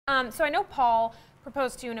So I know Paul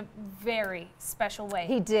proposed to you in a very special way.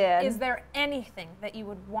 He did. Is there anything that you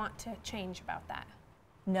would want to change about that?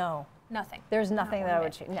 No. Nothing. There's nothing that I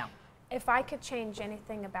would change. No. If I could change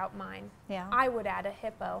anything about mine, yeah, I would add a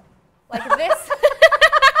hippo. Like this.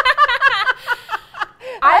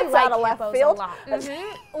 I like hippos a lot.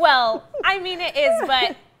 Well, I mean it is,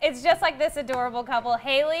 but it's just like this adorable couple.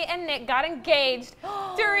 Haley and Nick got engaged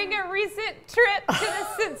during a recent trip to the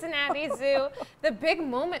Cincinnati Zoo. The big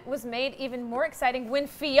moment was made even more exciting when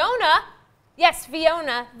Fiona, yes,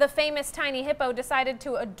 Fiona, the famous tiny hippo, decided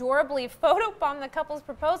to adorably photobomb the couple's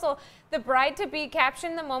proposal. The bride-to-be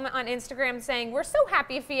captioned the moment on Instagram saying, "We're so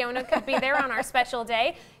happy Fiona could be there on our special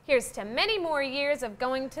day. Here's to many more years of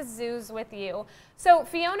going to zoos with you." So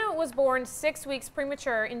Fiona was born 6 weeks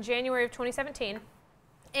premature in January of 2017.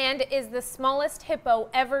 And is the smallest hippo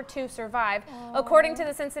ever to survive. Aww. According to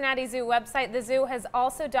the Cincinnati Zoo website, the zoo has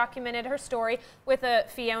also documented her story with a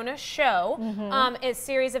Fiona show, a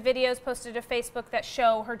series of videos posted to Facebook that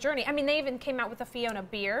show her journey. I mean, they even came out with a Fiona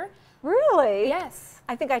beer. Really? Yes.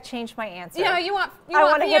 I think I changed my answer. You know, you want a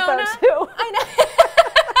Fiona? hippo too. I know.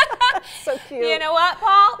 So cute. You know what,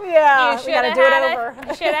 Paul? Yeah, you we gotta do it over.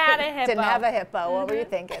 You should have had a hippo. Didn't have a hippo. What were you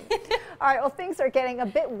thinking? All right, well, things are getting a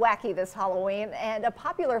bit wacky this Halloween, and a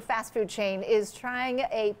popular fast food chain is trying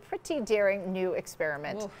a pretty daring new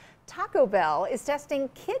experiment. Oof. Taco Bell is testing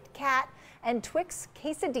Kit Kat and Twix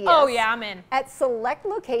quesadillas. Oh yeah, I'm in. At select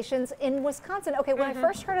locations in Wisconsin. Okay, when I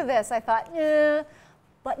first heard of this, I thought,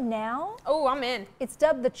 but now, oh, I'm in. It's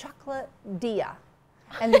dubbed the Chocoladilla.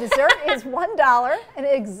 And the dessert is $1, and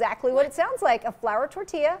exactly what it sounds like, a flour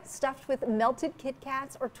tortilla stuffed with melted Kit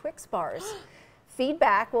Kats or Twix bars.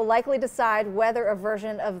 Feedback will likely decide whether a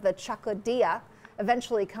version of the Chocoladilla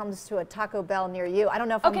eventually comes to a Taco Bell near you. I don't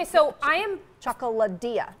know if okay, so I am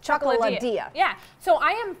Chocoladilla. Chocoladilla. Yeah. So I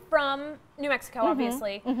am from New Mexico,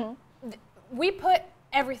 obviously. We put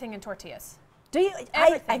everything in tortillas. Do you?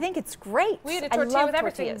 I think it's great. We had a tortilla with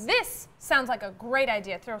everything. Tortillas. This sounds like a great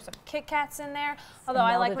idea. Throw some Kit Kats in there. Although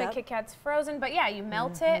I like my Kit Kats frozen, but yeah, you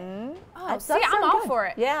melt it. Oh, see, I'm all for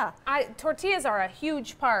it. Yeah. Tortillas are a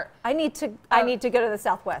huge part. I need to go to the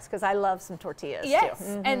Southwest because I love some tortillas yes.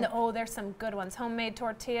 too. And oh, there's some good ones. Homemade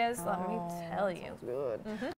tortillas. Let me tell you. Good.